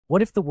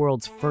What if the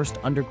world's first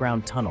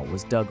underground tunnel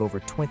was dug over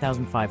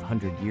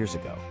 2,500 years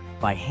ago,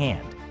 by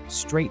hand,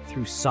 straight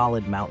through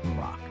solid mountain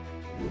rock?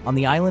 On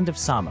the island of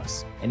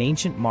Samos, an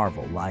ancient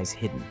marvel lies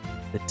hidden,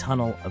 the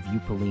Tunnel of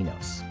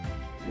Eupalinos.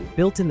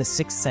 Built in the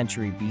 6th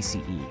century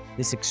BCE,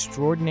 this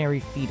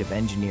extraordinary feat of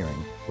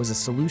engineering was a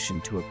solution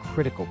to a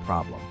critical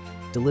problem,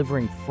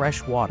 delivering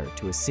fresh water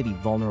to a city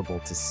vulnerable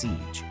to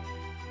siege.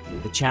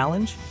 The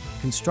challenge?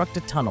 Construct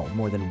a tunnel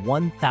more than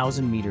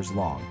 1,000 meters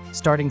long,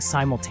 starting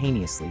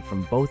simultaneously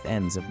from both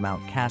ends of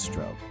Mount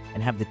Castro,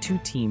 and have the two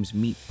teams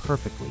meet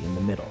perfectly in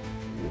the middle.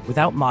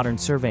 Without modern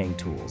surveying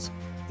tools,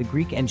 the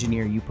Greek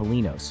engineer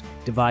Eupalinos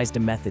devised a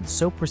method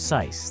so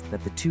precise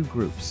that the two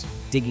groups,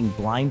 digging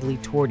blindly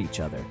toward each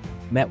other,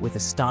 met with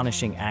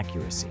astonishing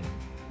accuracy.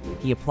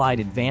 He applied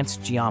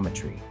advanced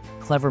geometry,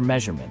 clever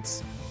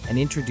measurements, and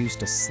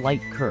introduced a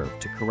slight curve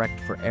to correct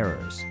for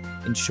errors,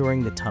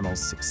 ensuring the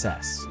tunnel's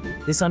success.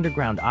 This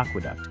underground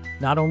aqueduct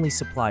not only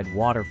supplied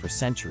water for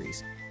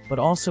centuries, but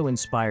also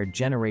inspired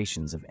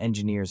generations of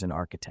engineers and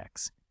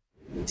architects.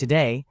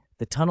 Today,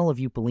 the Tunnel of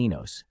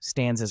Eupalinos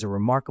stands as a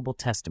remarkable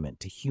testament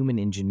to human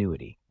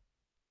ingenuity,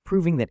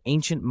 proving that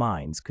ancient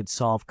minds could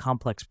solve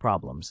complex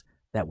problems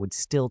that would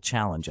still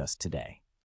challenge us today.